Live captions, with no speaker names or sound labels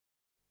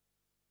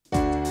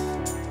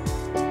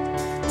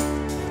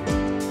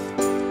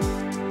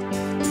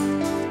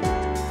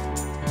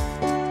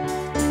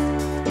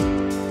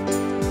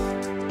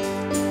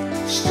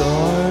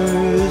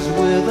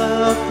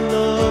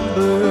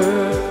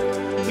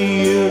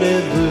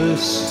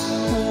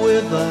endless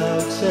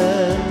without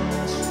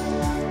end.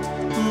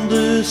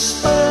 The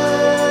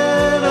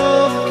span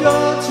of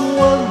God's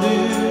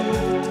wonder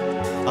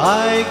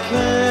I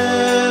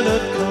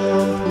cannot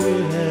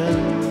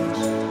comprehend.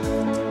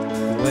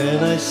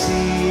 When I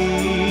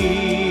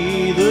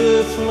see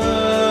the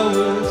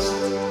flowers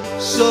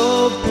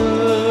so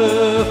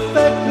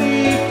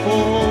perfectly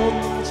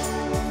formed,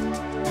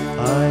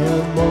 I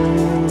am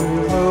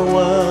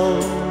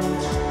overwhelmed.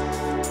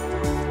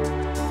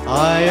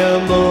 I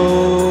am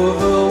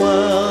overwhelmed.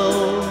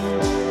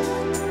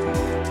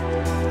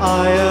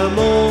 I am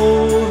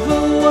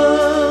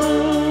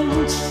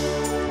overwhelmed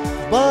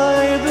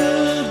by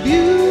the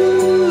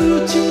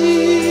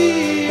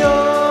beauty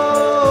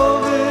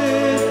of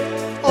it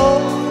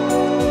all.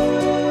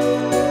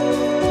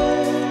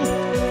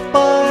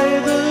 By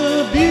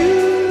the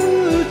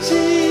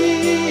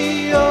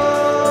beauty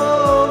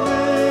of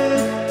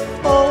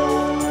it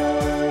all.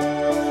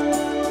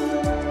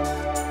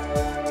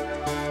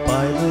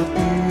 By the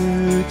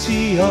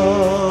beauty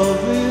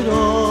of it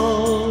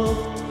all.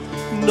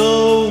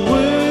 No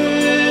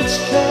words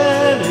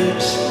can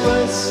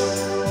express.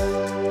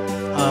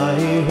 I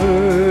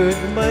heard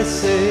my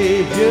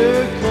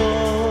Savior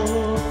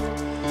call.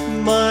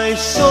 My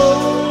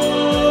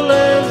soul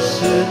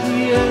answered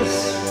yes.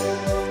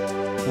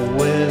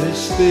 When His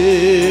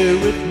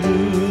Spirit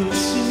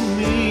moves in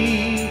me,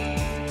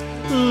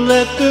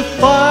 let the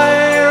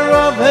fire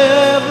of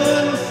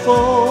heaven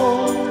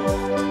fall.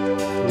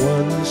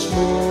 Once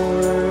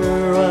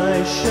more I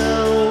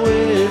shall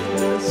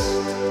witness.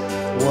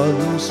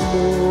 Once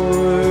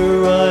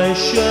more I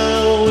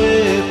shall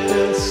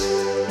witness.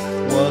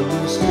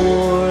 Once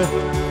more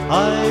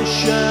I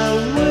shall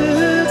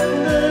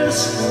witness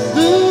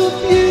the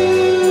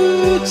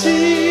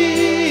beauty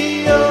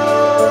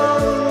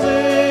of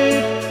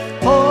it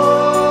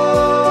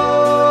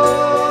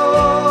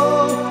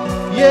all.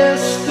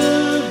 Yes,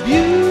 the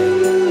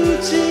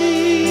beauty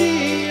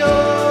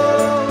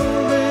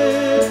of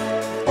it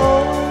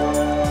all.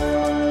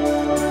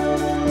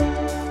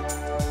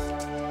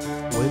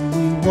 When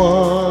we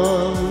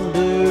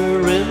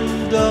wander in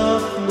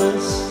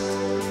darkness,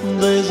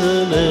 there's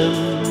an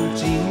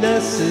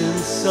emptiness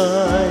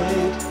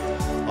inside.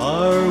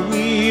 Are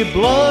we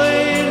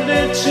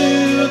blinded to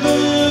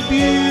the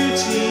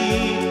beauty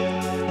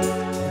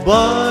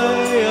by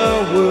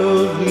our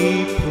worldly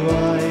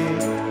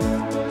pride?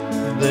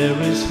 There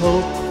is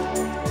hope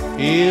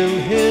in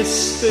His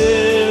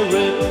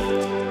Spirit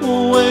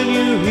when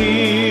you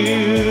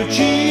hear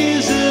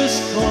Jesus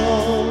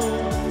call.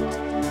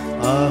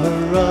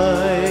 Our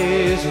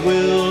eyes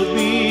will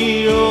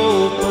be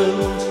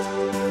opened.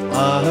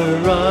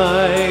 Our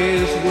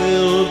eyes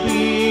will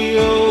be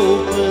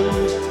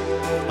opened.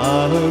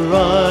 Our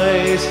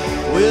eyes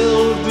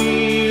will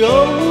be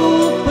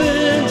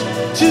opened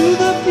to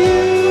the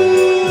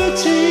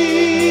beauty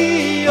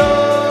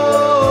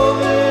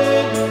of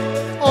it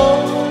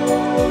all.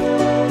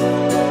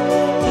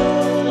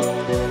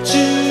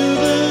 To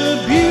the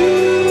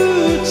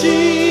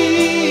beauty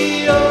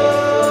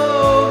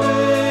of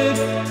it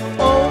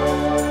all.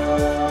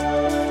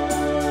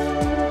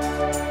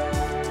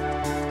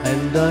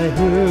 And I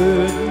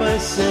heard my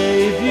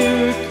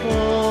Savior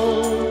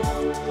call.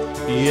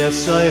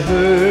 Yes, I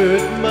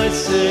heard my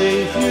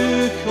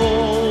Savior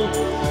call.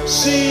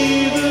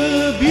 See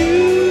the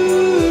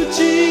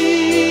beauty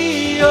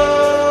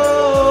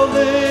of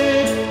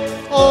it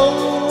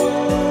all.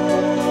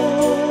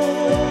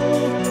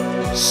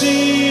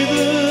 See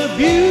the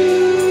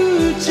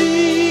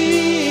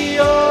beauty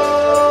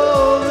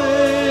of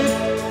it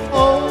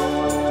all.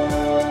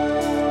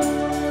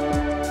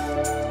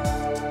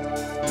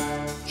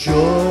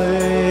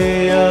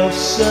 Joy of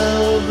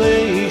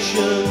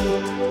salvation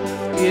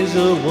is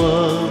a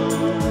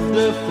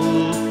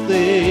wonderful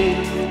thing.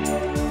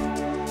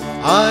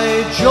 I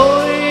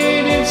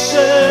join in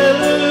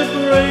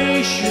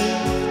celebration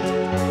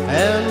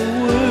and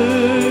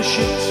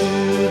worship to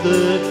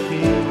the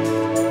King.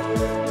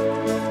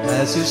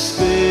 As His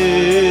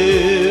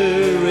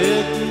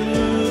Spirit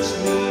moves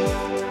me,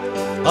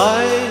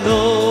 I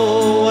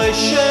know I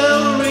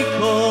shall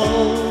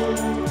recall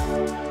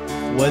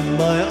when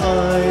my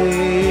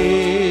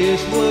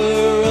eyes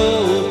were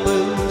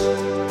opened,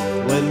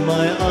 when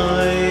my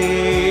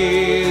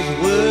eyes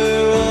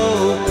were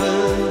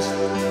opened,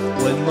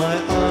 when my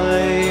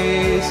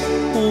eyes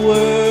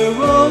were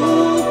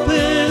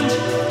opened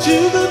to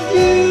the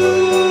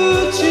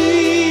beauty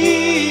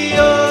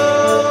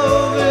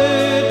of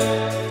it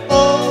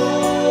all.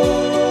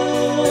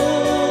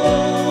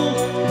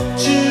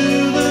 To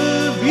the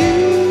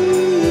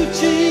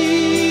beauty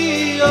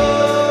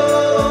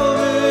of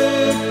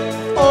it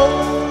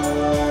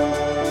all.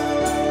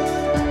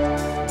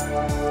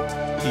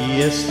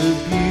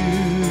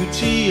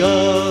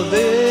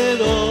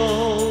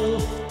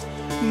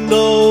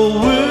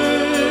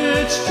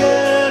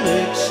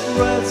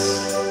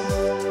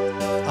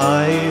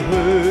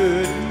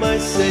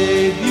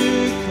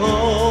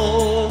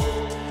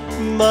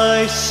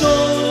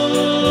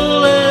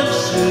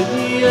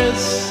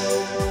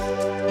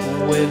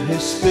 when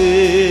His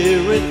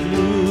Spirit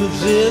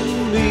moves in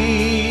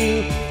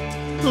me,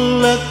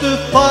 let the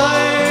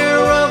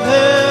fire of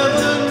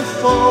heaven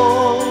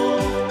fall.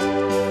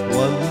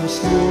 Once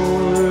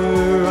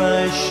more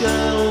I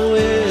shall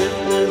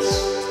witness,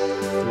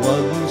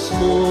 once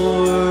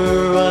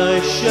more I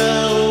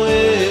shall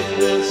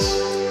witness,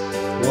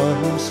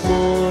 once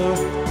more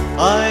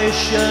I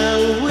shall